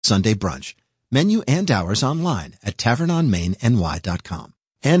Sunday brunch. Menu and hours online at tavernonmainny.com.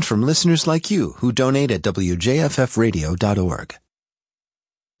 And from listeners like you who donate at wjffradio.org.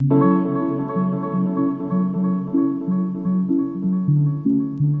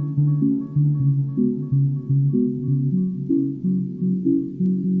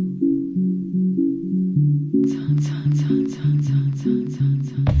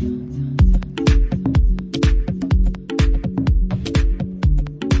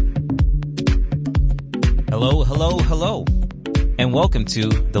 Hello, and welcome to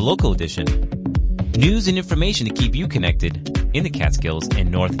the Local Edition. News and information to keep you connected in the Catskills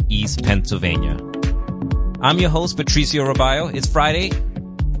and Northeast Pennsylvania. I'm your host, Patricio Robayo. It's Friday.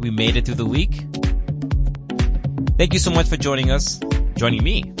 We made it through the week. Thank you so much for joining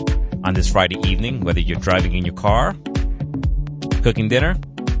me on this Friday evening, whether you're driving in your car, cooking dinner,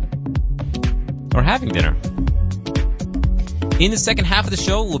 or having dinner. In the second half of the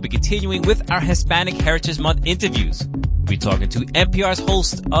show, we'll be continuing with our Hispanic Heritage Month interviews. We'll be talking to NPR's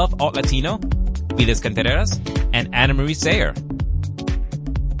host of Alt Latino, Viles Cantereras, and Anna Marie Sayer.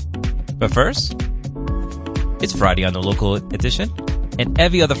 But first, it's Friday on the Local Edition, and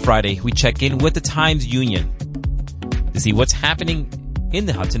every other Friday we check in with the Times Union to see what's happening in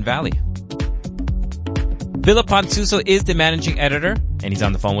the Hudson Valley. Philip Ponsuso is the managing editor, and he's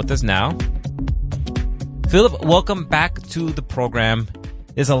on the phone with us now. Philip, welcome back to the program.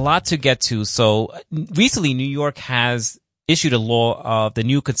 There's a lot to get to. So recently, New York has issued a law of the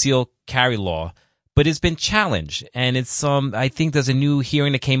new concealed carry law, but it's been challenged. And it's I think there's a new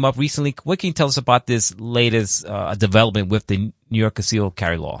hearing that came up recently. What can you tell us about this latest development with the New York concealed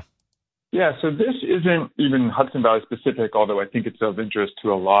carry law? Yeah, so this isn't even Hudson Valley specific, although I think it's of interest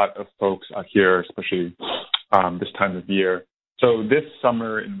to a lot of folks out here, especially this time of year. So this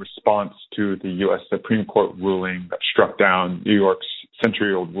summer, in response to the U.S. Supreme Court ruling that struck down New York's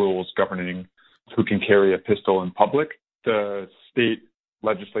century-old rules governing who can carry a pistol in public, the state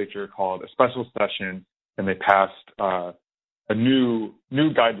legislature called a special session, and they passed a new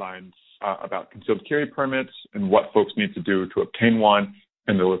guidelines about concealed carry permits and what folks need to do to obtain one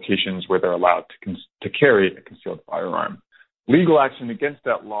and the locations where they're allowed to carry a concealed firearm. Legal action against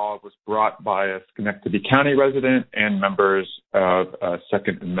that law was brought by a Schenectady County resident and members of a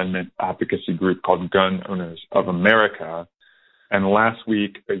Second Amendment advocacy group called Gun Owners of America. And last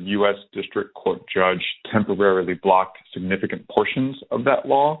week, a U.S. District Court judge temporarily blocked significant portions of that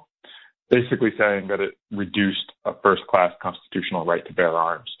law, basically saying that it reduced a first-class constitutional right to bear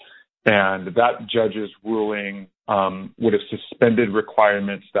arms. And that judge's ruling would have suspended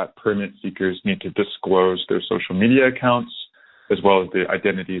requirements that permit seekers need to disclose their social media accounts, as well as the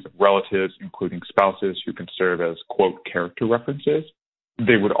identities of relatives, including spouses who can serve as, quote, character references.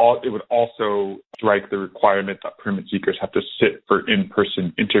 It would also strike the requirement that permit seekers have to sit for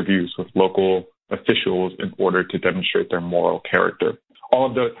in-person interviews with local officials in order to demonstrate their moral character. All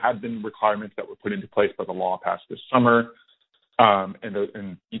of those had been requirements that were put into place by the law passed this summer, and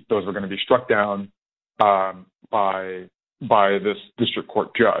those were going to be struck down by this district court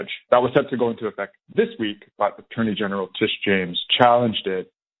judge. That was set to go into effect this week, but Attorney General Tish James challenged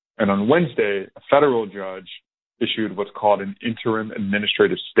it. And on Wednesday, a federal judge issued what's called an interim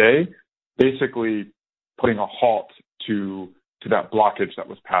administrative stay, basically putting a halt to that blockage that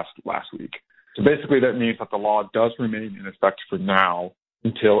was passed last week. So basically that means that the law does remain in effect for now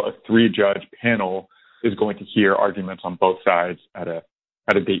until a 3-judge panel is going to hear arguments on both sides at a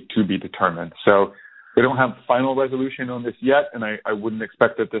date to be determined. So we don't have final resolution on this yet, and I wouldn't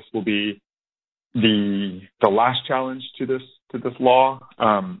expect that this will be the last challenge to this law.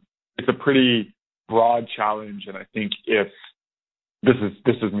 It's a pretty broad challenge, and I think if this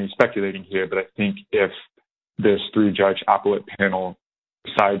is me speculating here, but I think if this 3-judge appellate panel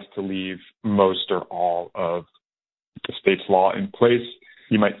decides to leave most or all of the state's law in place,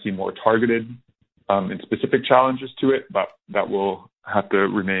 you might see more targeted and specific challenges to it, but that will have to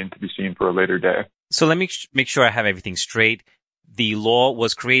remain to be seen for a later day. So let me make sure I have everything straight. The law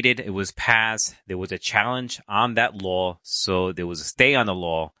was created. It was passed. There was a challenge on that law. So there was a stay on the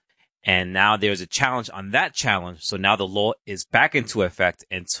law. And now there's a challenge on that challenge. So now the law is back into effect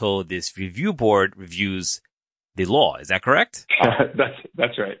until this review board reviews the law. Is that correct?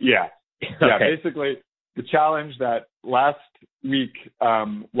 That's right. Yeah. Yeah. Okay. Basically, the challenge that last week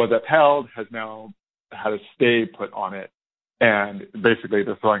was upheld has now had a stay put on it. And basically,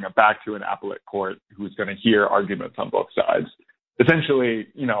 they're throwing it back to an appellate court who's going to hear arguments on both sides. Essentially,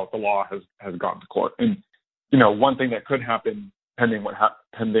 the law has gone to court. And, one thing that could happen pending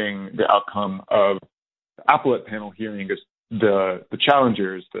the outcome of the appellate panel hearing is the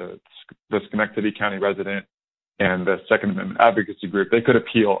challengers, the Schenectady County resident and the Second Amendment advocacy group, they could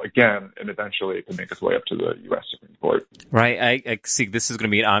appeal again and eventually it could make its way up to the U.S. Supreme Court. Right. I see this is going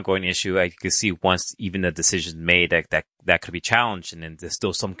to be an ongoing issue. I could see once even the decision is made that could be challenged, and then there's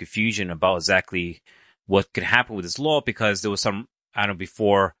still some confusion about exactly what could happen with this law, because there was some, I don't know,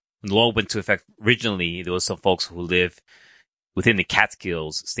 before the law went into effect originally, there was some folks who live within the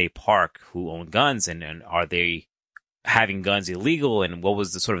Catskills State Park who own guns, and are they having guns illegal, and what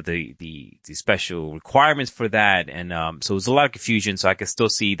was the sort of the special requirements for that? And so there's a lot of confusion. So I can still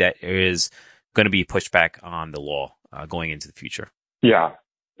see that there is going to be pushback on the law going into the future. Yeah.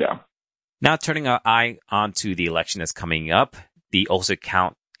 Now turning our eye onto the election that's coming up, the Ulster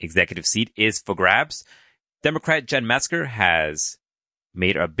County executive seat is for grabs. Democrat Jen Metzger has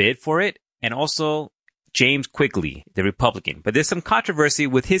made a bid for it, and also James Quigley, the Republican. But there's some controversy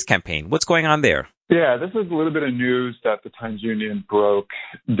with his campaign. What's going on there? Yeah, this is a little bit of news that the Times-Union broke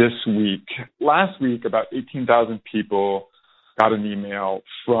this week. Last week, about 18,000 people got an email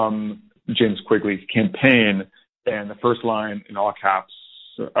from James Quigley's campaign, and the first line in all caps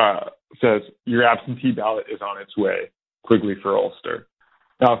says, "Your absentee ballot is on its way, Quigley for Ulster."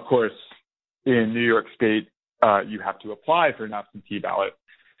 Now, of course, in New York State, you have to apply for an absentee ballot,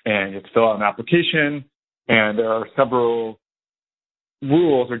 and you have to fill out an application, and there are several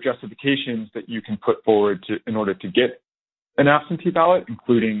rules or justifications that you can put forward in order to get an absentee ballot,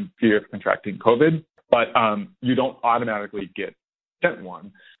 including fear of contracting COVID, but you don't automatically get sent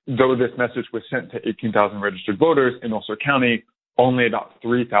one. Though this message was sent to 18,000 registered voters in Ulster County, only about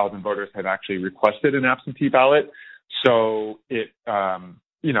 3,000 voters had actually requested an absentee ballot. So it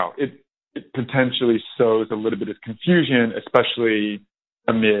potentially sows a little bit of confusion, especially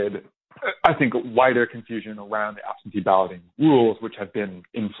amid, I think, wider confusion around the absentee balloting rules, which have been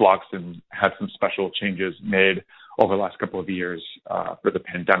in flux and had some special changes made over the last couple of years for the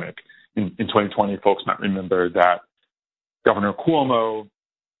pandemic. In 2020, folks might remember that Governor Cuomo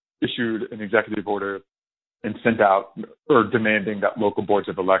issued an executive order and sent out, or demanding that local boards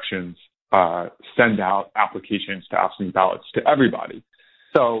of elections send out applications to absentee ballots to everybody.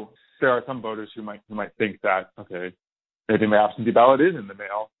 So there are some voters who might think that, okay, maybe my absentee ballot is in the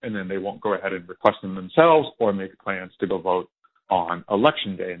mail, and then they won't go ahead and request them themselves or make plans to go vote on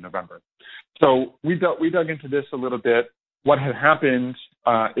Election Day in November. So we dug into this a little bit. What had happened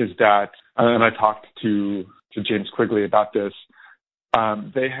is that, and I talked to James Quigley about this,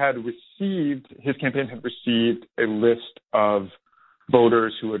 his campaign had received a list of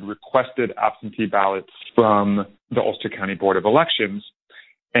voters who had requested absentee ballots from the Ulster County Board of Elections.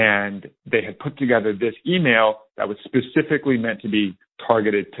 And they had put together this email that was specifically meant to be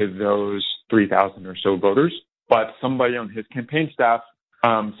targeted to those 3,000 or so voters. But somebody on his campaign staff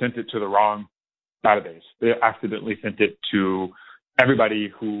sent it to the wrong database. They accidentally sent it to everybody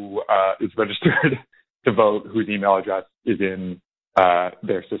who is registered to vote, whose email address is in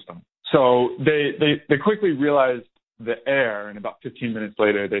their system. So they quickly realized the error, and about 15 minutes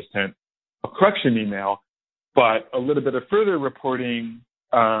later, they sent a correction email. But a little bit of further reporting.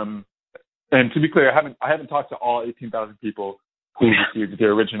 And to be clear, I haven't talked to all 18,000 people who received the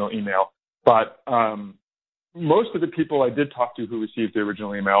original email, but most of the people I did talk to who received the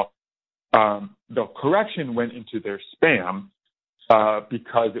original email, the correction went into their spam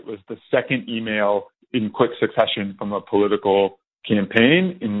because it was the second email in quick succession from a political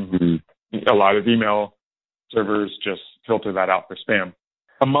campaign. And a lot of email servers just filter that out for spam.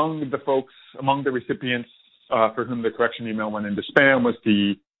 Among the recipients for whom the correction email went into spam was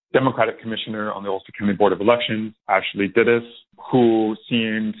the Democratic Commissioner on the Ulster County Board of Elections, Ashley Dittus, who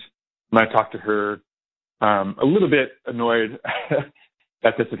seemed, when I talked to her, a little bit annoyed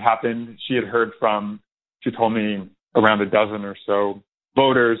that this had happened. She told me around a dozen or so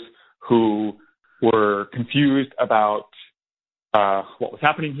voters who were confused about what was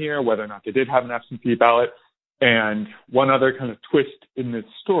happening here, whether or not they did have an absentee ballot. And one other kind of twist in this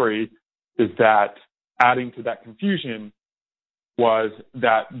story is that adding to that confusion was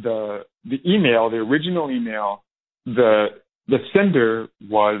that the email, the original email, the sender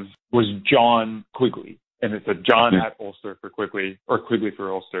was John Quigley, and it's a John at Ulster for Quigley, or Quigley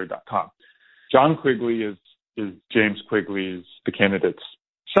for Ulster.com. John Quigley is James Quigley's, the candidate's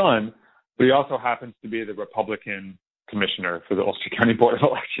son, but he also happens to be the Republican commissioner for the Ulster County Board of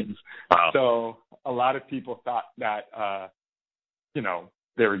Elections. Wow. So a lot of people thought that,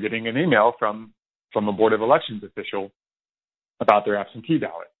 they were getting an email from a Board of Elections official about their absentee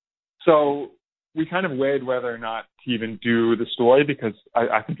ballot. So we kind of weighed whether or not to even do the story, because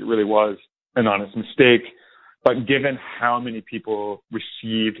I think it really was an honest mistake. But given how many people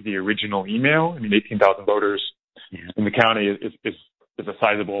received the original email, 18,000 voters in the county is a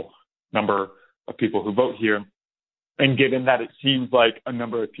sizable number of people who vote here. And given that it seems like a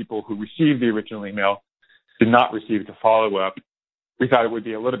number of people who received the original email did not receive the follow-up, we thought it would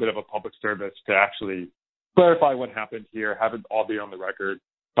be a little bit of a public service to actually clarify what happened here, have it all be on the record,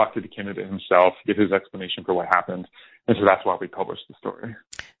 talk to the candidate himself, give his explanation for what happened. And so that's why we published the story.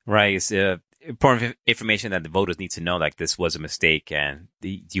 Right. It's important information that the voters need to know, like this was a mistake, and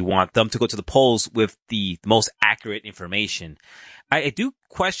you want them to go to the polls with the most accurate information. I do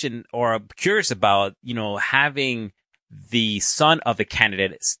question, or I'm curious about, having the son of the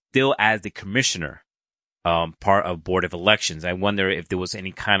candidate still as the commissioner, part of Board of Elections. I wonder if there was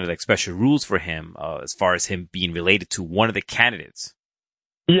any kind of like special rules for him as far as him being related to one of the candidates.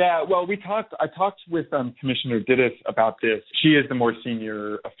 Yeah, well, I talked with Commissioner Dittis about this. She is the more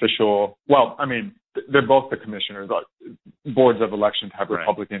senior official. Well, I mean, they're both the commissioners. Boards of elections have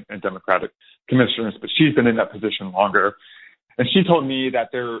Republican and Democratic commissioners, but she's been in that position longer. And she told me that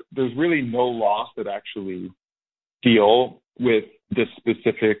there's really no laws that actually deal with this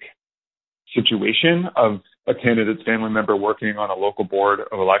specific situation of a candidate's family member working on a local board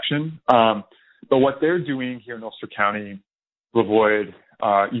of election. But what they're doing here in Ulster County to avoid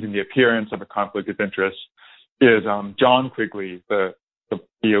even the appearance of a conflict of interest is John Quigley, the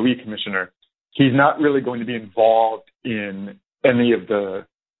BOE commissioner. He's not really going to be involved in any of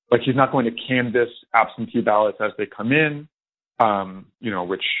he's not going to canvass absentee ballots as they come in,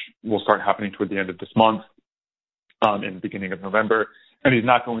 which will start happening toward the end of this month, in the beginning of November. And he's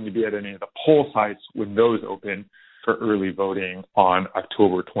not going to be at any of the poll sites when those open for early voting on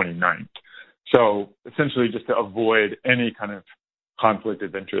October 29th. So essentially just to avoid any kind of conflict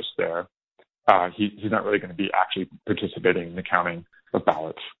of interest there, he's not really going to be actually participating in the counting of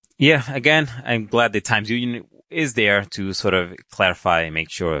ballots. Yeah, again, I'm glad the Times Union is there to sort of clarify and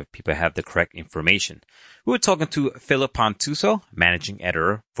make sure people have the correct information. We were talking to Philip Pontuso, managing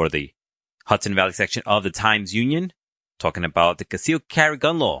editor for the Hudson Valley section of the Times Union, talking about the concealed carry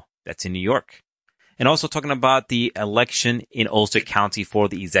gun law that's in New York, and also talking about the election in Ulster County for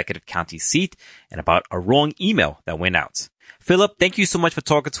the executive county seat and about a wrong email that went out. Philip, thank you so much for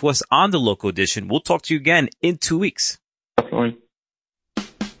talking to us on the Local Edition. We'll talk to you again in 2 weeks. Definitely.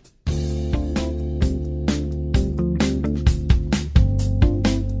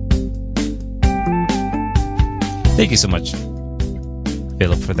 Thank you so much,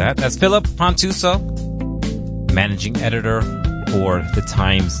 Philip, for that. That's Philip Pontuso, managing editor for the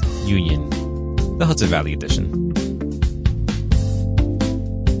Times Union, the Hudson Valley edition.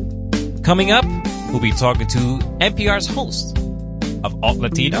 Coming up, we'll be talking to NPR's host of Alt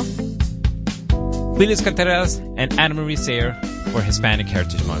Latino, Felix Contreras and Anna Marie Sayer for Hispanic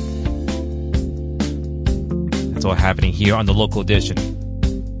Heritage Month. That's all happening here on the Local Edition.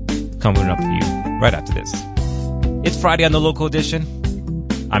 Coming up for you right after this. It's Friday on the Local Edition.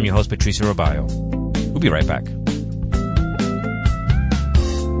 I'm your host, Patricio Robayo. We'll be right back.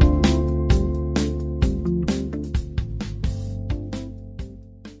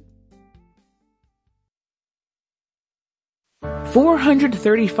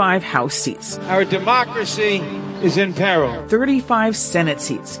 $435 House seats. Our democracy is in peril. 35 Senate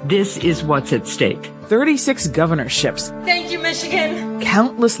seats. This is what's at stake. 36 governorships. Thank you, Michigan.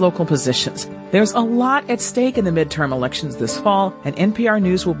 Countless local positions. There's a lot at stake in the midterm elections this fall, and NPR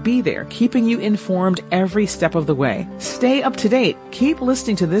News will be there, keeping you informed every step of the way. Stay up to date. Keep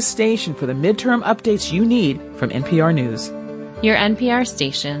listening to this station for the midterm updates you need from NPR News. Your NPR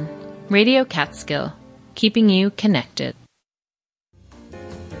station, Radio Catskill, keeping you connected.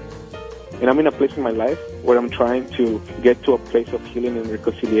 And I'm in a place in my life where I'm trying to get to a place of healing and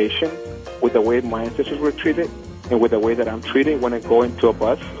reconciliation with the way my ancestors were treated and with the way that I'm treated when I go into a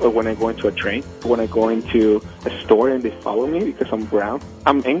bus or when I go into a train, when I go into a store and they follow me because I'm brown.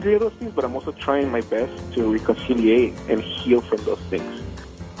 I'm angry at those things, but I'm also trying my best to reconciliate and heal from those things.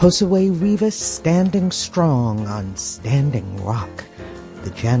 Josue Rivas standing strong on Standing Rock.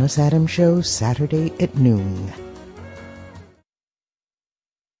 The Janice Adams Show, Saturday at noon.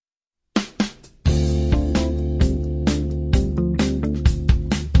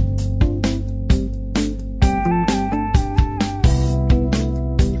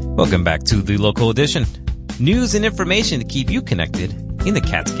 Welcome back to the Local Edition. News and information to keep you connected in the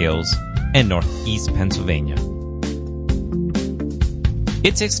Catskills and Northeast Pennsylvania.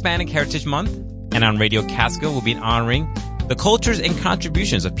 It's Hispanic Heritage Month, and on Radio Catskill we'll be honoring the cultures and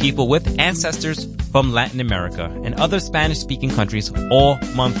contributions of people with ancestors from Latin America and other Spanish-speaking countries all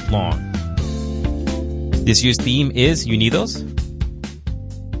month long. This year's theme is Unidos,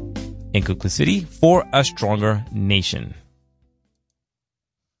 Inclusivity for a Stronger Nation.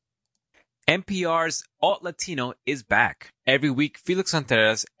 NPR's Alt Latino is back. Every week, Felix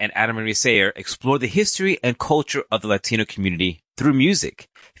Contreras and Ana Maria Sayer explore the history and culture of the Latino community through music.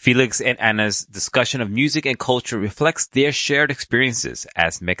 Felix and Ana's discussion of music and culture reflects their shared experiences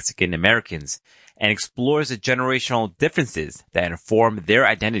as Mexican Americans and explores the generational differences that inform their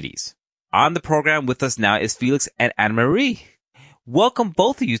identities. On the program with us now is Felix and Ana Marie. Welcome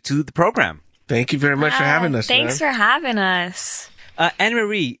both of you to the program. Thank you very much for having us. Thanks for having us. Ana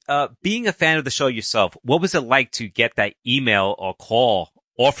Marie, being a fan of the show yourself, what was it like to get that email or call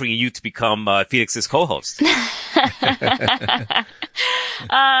offering you to become Felix's co-host?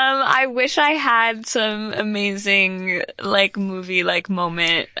 I wish I had some amazing, movie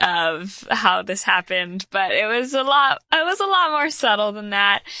moment of how this happened, but it was a lot more subtle than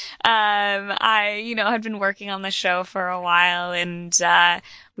that. I had been working on the show for a while, and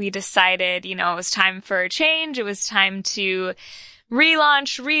we decided, it was time for a change. It was time to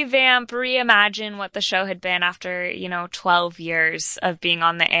relaunch, revamp, reimagine what the show had been after, 12 years of being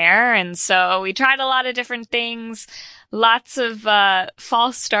on the air. And so we tried a lot of different things, lots of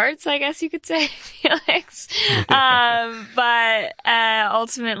false starts, I guess you could say, Felix. But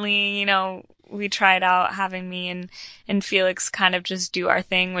ultimately, we tried out having me and Felix kind of just do our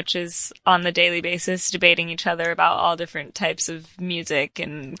thing, which is on the daily basis debating each other about all different types of music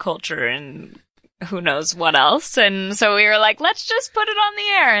and culture and who knows what else. And so we were like, let's just put it on the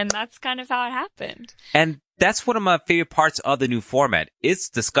air. And that's kind of how it happened. And that's one of my favorite parts of the new format. It's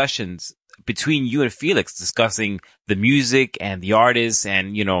discussions between you and Felix discussing the music and the artists.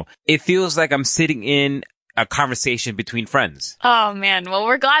 And, it feels like I'm sitting in a conversation between friends. Oh, man. Well,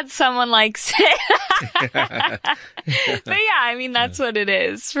 we're glad someone likes it. But yeah, that's what it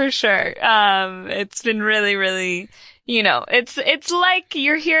is for sure. It's been really, really, it's like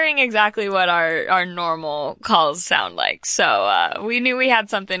you're hearing exactly what our normal calls sound like. So, we knew we had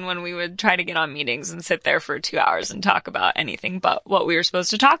something when we would try to get on meetings and sit there for 2 hours and talk about anything but what we were supposed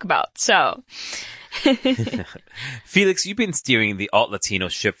to talk about. So. Felix, you've been steering the Alt Latino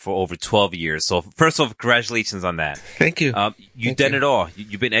ship for over 12 years. So first of all, congratulations on that. Thank you. You've done it all.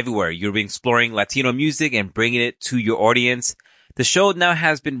 You've been everywhere. You've been exploring Latino music and bringing it to your audience. The show now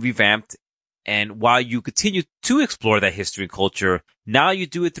has been revamped. And while you continue to explore that history and culture, now you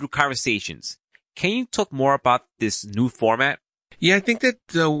do it through conversations. Can you talk more about this new format? Yeah, I think that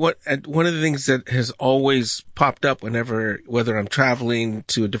one of the things that has always popped up whether I'm traveling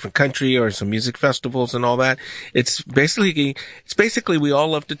to a different country or some music festivals and all that, it's basically we all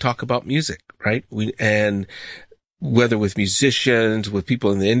love to talk about music, right? And whether with musicians, with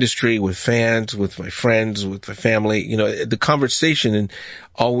people in the industry, with fans, with my friends, with my family, the conversation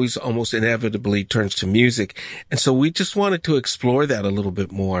always almost inevitably turns to music. And so we just wanted to explore that a little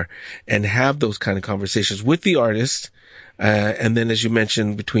bit more and have those kind of conversations with the artist. And then, as you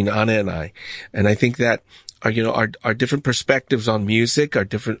mentioned, between Ana and I. And I think that our different perspectives on music, our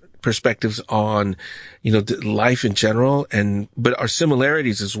different perspectives on, life in general, but our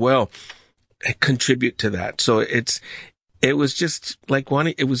similarities as well contribute to that. So it was just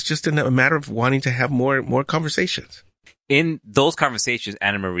a matter of wanting to have more conversations. In those conversations,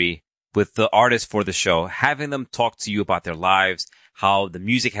 Ana Marie, with the artists for the show, having them talk to you about their lives, how the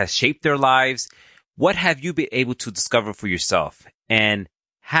music has shaped their lives, what have you been able to discover for yourself? And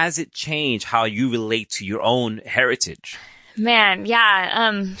has it changed how you relate to your own heritage? Man,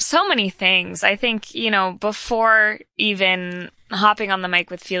 yeah, so many things. I think, before even hopping on the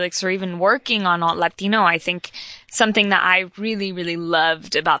mic with Felix or even working on Alt Latino, I think something that I really, really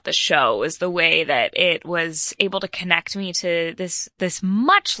loved about the show was the way that it was able to connect me to this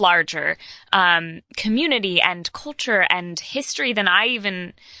much larger community and culture and history than I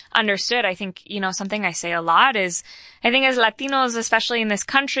even understood. I think, something I say a lot is, I think as Latinos, especially in this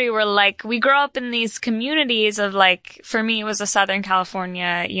country, we grow up in these communities of for me, it was a Southern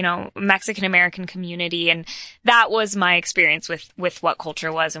California, Mexican American community. And that was my experience with what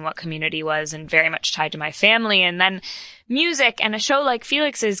culture was and what community was, and very much tied to my family. And then music and a show like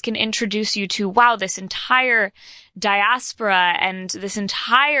Felix's can introduce you to, wow, this entire diaspora and this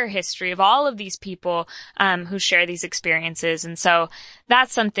entire history of all of these people who share these experiences. And so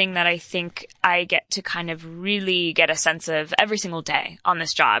that's something that I think I get to kind of really get a sense of every single day on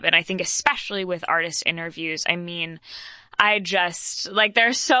this job. And I think especially with artist interviews, I just, there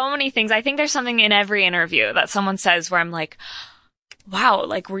are so many things. I think there's something in every interview that someone says where I'm like, wow,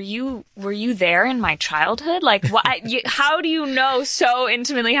 were you there in my childhood? How do you know so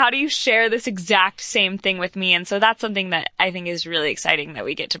intimately? How do you share this exact same thing with me? And so that's something that I think is really exciting that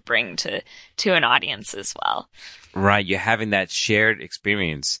we get to bring to an audience as well. Right. You're having that shared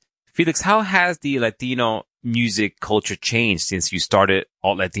experience. Felix, how has the Latino music culture changed since you started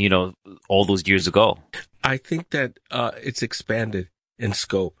Alt Latino all those years ago? I think that it's expanded in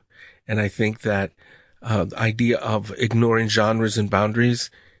scope. And I think that the idea of ignoring genres and boundaries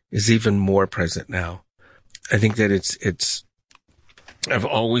is even more present now. I think that I've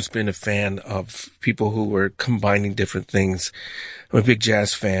always been a fan of people who were combining different things. I'm a big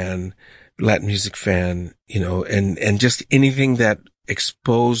jazz fan, Latin music fan, and just anything that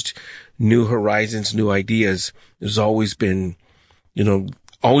exposed new horizons, new ideas has always been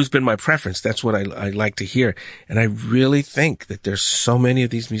my preference. That's what I like to hear. And I really think that there's so many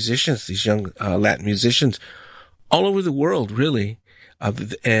of these musicians, these young Latin musicians all over the world, really,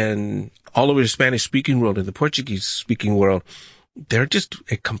 and all over the Spanish speaking world and the Portuguese speaking world. They're just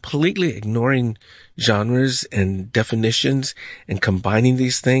completely ignoring genres and definitions and combining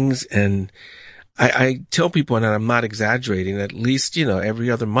these things. And I tell people, and I'm not exaggerating, at least,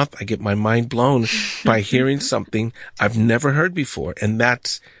 every other month I get my mind blown by hearing something I've never heard before. And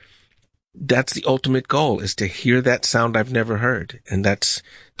that's the ultimate goal, is to hear that sound I've never heard. And that's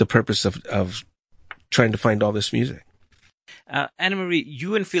the purpose of trying to find all this music. Anna Marie,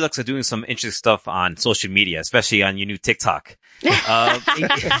 you and Felix are doing some interesting stuff on social media, especially on your new TikTok. I'm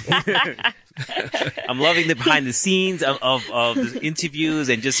loving the behind the scenes of the interviews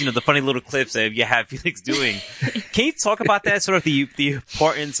and just, the funny little clips that you have Felix doing. Can you talk about that, sort of the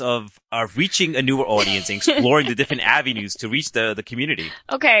importance of reaching a newer audience and exploring the different avenues to reach the community?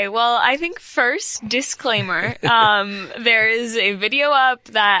 Okay, well, I think first, disclaimer, there is a video up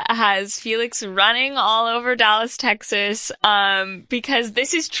that has Felix running all over Dallas, Texas, because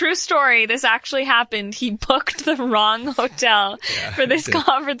this is true story. This actually happened. He booked the wrong hotel for this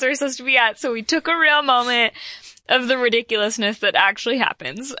conference we're supposed to be at. So we took a real moment of the ridiculousness that actually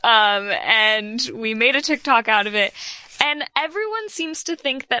happens. And we made a TikTok out of it. And everyone seems to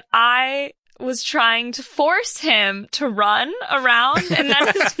think that I was trying to force him to run around, and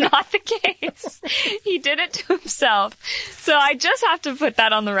that is not the case. He did it to himself. So I just have to put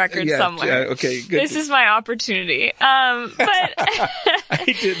that on the record somewhere. Yeah, okay, good. This is my opportunity. But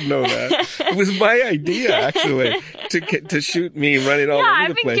I didn't know that. It was my idea, actually, to shoot me running all over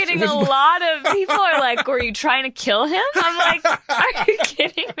the place. Yeah, I've been getting a lot of people are like, "Were you trying to kill him?" I'm like, "Are you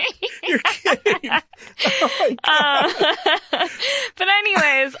kidding me?" You're kidding. Oh my God. But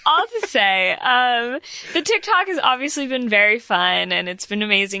anyways, all to say, the TikTok has obviously been very fun, and it's been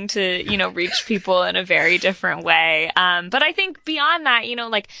amazing to, reach people in a very different way. But I think beyond that,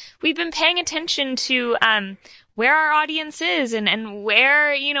 we've been paying attention to, where our audience is and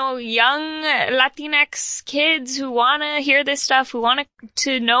where, young Latinx kids who want to hear this stuff, who want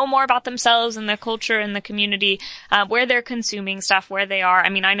to know more about themselves and their culture and the community, where they're consuming stuff, where they are. I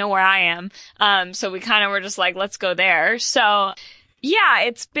mean, I know where I am. So we kind of were just like, let's go there. So yeah,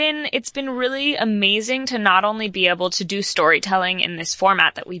 it's been really amazing to not only be able to do storytelling in this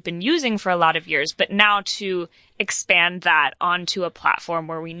format that we've been using for a lot of years, but now to expand that onto a platform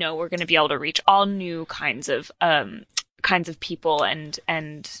where we know we're going to be able to reach all new kinds of people and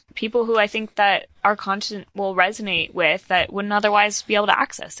people who I think that our content will resonate with that wouldn't otherwise be able to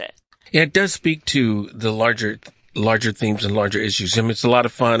access it. Yeah, it does speak to the larger themes and larger issues. I mean, it's a lot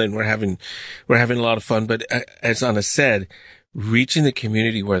of fun, and we're having a lot of fun. But as Anna said, reaching the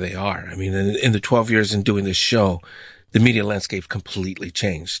community where they are. I mean, in the 12 years in doing this show, the media landscape completely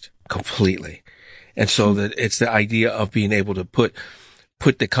changed. Completely. And so that it's the idea of being able to put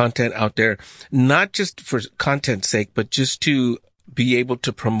the content out there, not just for content's sake, but just to be able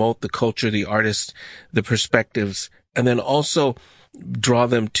to promote the culture, the artists, the perspectives, and then also draw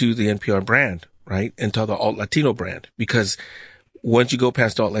them to the NPR brand, right? And to the Alt Latino brand. Because once you go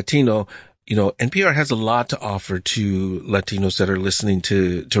past Alt Latino, NPR has a lot to offer to Latinos that are listening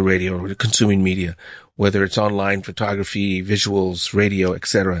to radio or consuming media, whether it's online, photography, visuals, radio,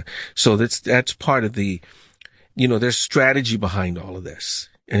 etc. So that's part of the, there's strategy behind all of this.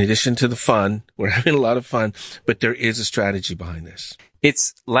 In addition to the fun, we're having a lot of fun, but there is a strategy behind this.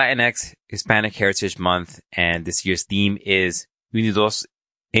 It's Latinx Hispanic Heritage Month, and this year's theme is Unidos,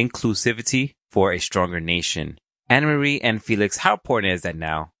 Inclusivity for a Stronger Nation. Anna Marie and Felix, how important is that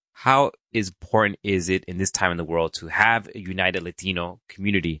now? How important is it in this time in the world to have a united Latino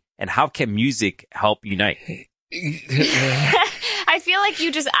community? And how can music help unite? I feel like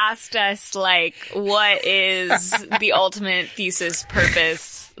you just asked us, what is the ultimate thesis,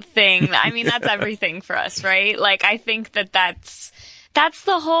 purpose thing? I mean, that's everything for us, right? I think that's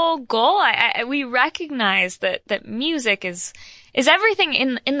the whole goal. We recognize that music is everything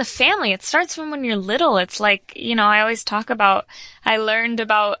in the family. It starts from when you're little. It's like, I always talk about, I learned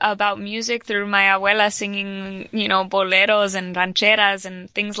about music through my abuela singing, boleros and rancheras and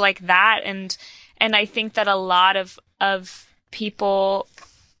things like that. And I think that a lot of people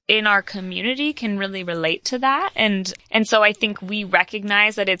in our community can really relate to that. And so I think we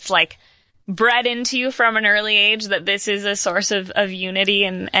recognize that it's like bred into you from an early age that this is a source of unity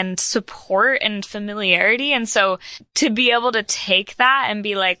and support and familiarity. And so to be able to take that and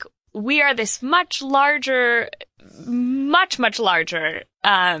be like, we are this much larger, much larger,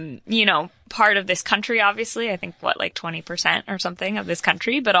 part of this country, obviously. I think like 20% or something of this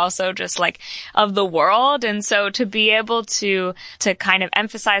country, but also just like of the world. And so to be able to kind of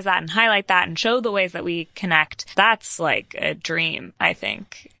emphasize that and highlight that and show the ways that we connect, that's like a dream, I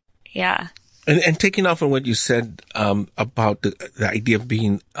think. Yeah. And taking off on what you said about the idea of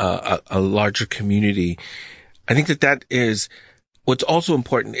being a larger community, I think that is what's also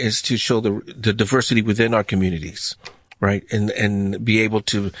important is to show the diversity within our communities, right? And be able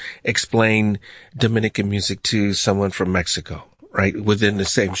to explain Dominican music to someone from Mexico, right? Within the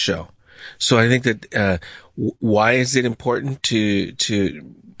same show. So I think that why is it important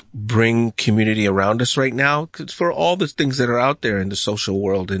to bring community around us right now? Because for all the things that are out there in the social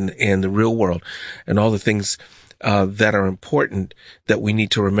world and the real world and all the things that are important that we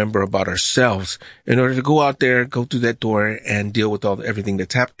need to remember about ourselves in order to go out there, go through that door and deal with everything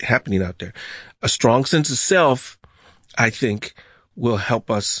that's happening out there. A strong sense of self, I think, will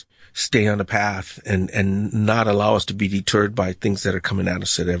help us stay on the path and not allow us to be deterred by things that are coming at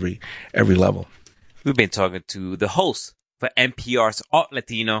us at every level. We've been talking to the hosts for NPR's Alt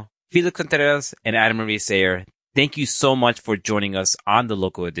Latino, Felix Contreras and Ana Maria Sayer. Thank you so much for joining us on the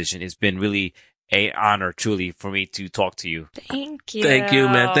local edition. It's been really an honor, truly, for me to talk to you. Thank you. Thank you,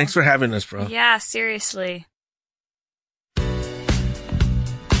 man. Thanks for having us, bro. Yeah, seriously.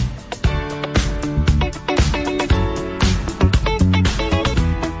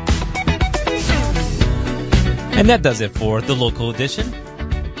 And that does it for the local edition.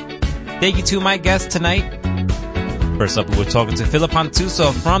 Thank you to my guests tonight. First up, we were talking to Philip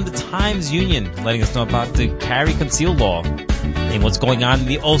Pantuso from the Times Union, letting us know about the carry conceal law and what's going on in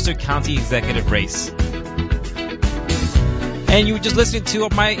the Ulster County executive race. And you were just listening to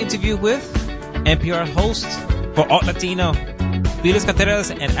my interview with NPR hosts for Alt Latino, Felix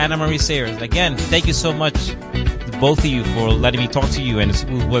Contreras and Ana Maria Sayer. Again, thank you so much to both of you for letting me talk to you, and it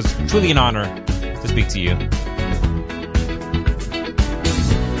was truly an honor to speak to you.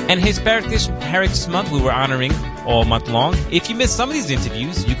 And Hispanic Heritage Month, we were honoring all month long. If you missed some of these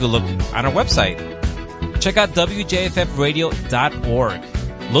interviews, you can look on our website. Check out WJFFradio.org.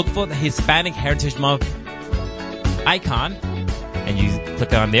 Look for the Hispanic Heritage Month icon, and you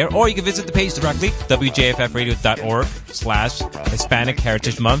click on there. Or you can visit the page directly, WJFFradio.org/Hispanic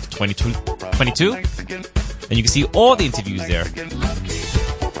Heritage Month 2022. And you can see all the interviews there.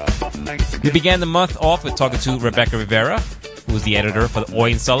 We began the month off with talking to Rebecca Rivera, who is the editor for the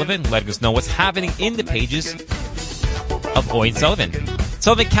Oy and Sullivan, letting us know what's happening in the pages of Oy and Sullivan,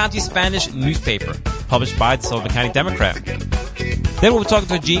 Sullivan County Spanish newspaper, published by the Sullivan County Democrat. Then we were talking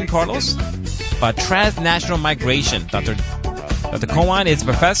to Jean Carlos about transnational migration. Dr. Cowan is a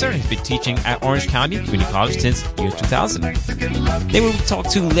professor. He's been teaching at Orange County Community College since year 2000. Then we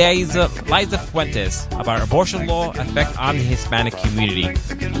talked to Liza Fuentes about abortion law effect on the Hispanic community.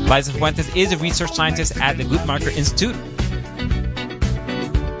 Liza Fuentes is a research scientist at the Guttmacher Institute.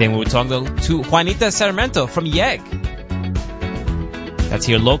 Then we were talking to Juanita Sarmiento from YEG. That's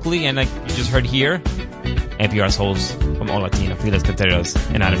here locally, and like you just heard here, NPR's hosts from All Latino, Felix Contreras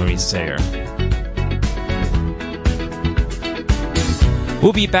and Ana Maria Sayer.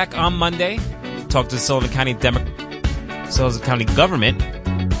 We'll be back on Monday, talk to the Sullivan County government,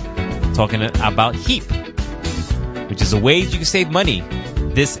 talking about HEAP, which is the ways you can save money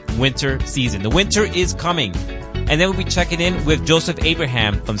this winter season. The winter is coming. And then we'll be checking in with Joseph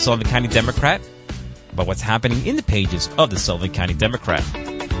Abraham from Sullivan County Democrat about what's happening in the pages of the Sullivan County Democrat.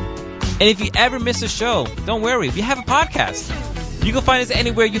 And if you ever miss a show, don't worry. We have a podcast. You can find us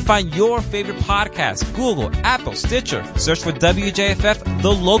anywhere you find your favorite podcast. Google, Apple, Stitcher. Search for WJFF,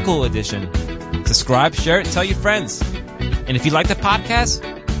 the local edition. Subscribe, share it, tell your friends. And if you like the podcast,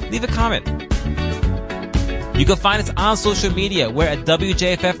 leave a comment. You can find us on social media. We're at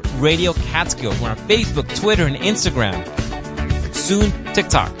WJFF Radio Catskill. We're on Facebook, Twitter, and Instagram. Soon,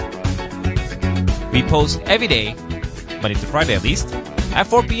 TikTok. We post every day, Monday to Friday at least, at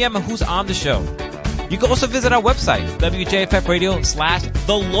 4 p.m. on Who's on the Show. You can also visit our website,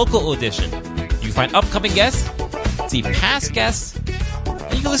 WJFFradio/The Local Edition. You can find upcoming guests, see past guests,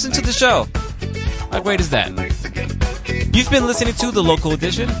 and you can listen to the show. How great is that? You've been listening to The Local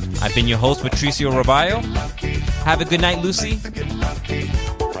Edition. I've been your host, Patricio Robayo. Have a good night, Lucy.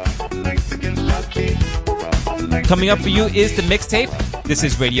 Coming up for you is the mixtape. This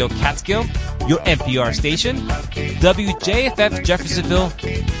is Radio Catskill, your NPR station. WJFF Jeffersonville,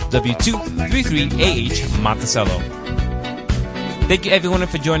 W233AH Monticello. Thank you everyone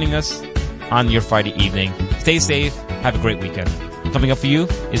for joining us on your Friday evening. Stay safe. Have a great weekend. Coming up for you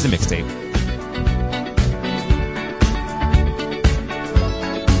is the mixtape.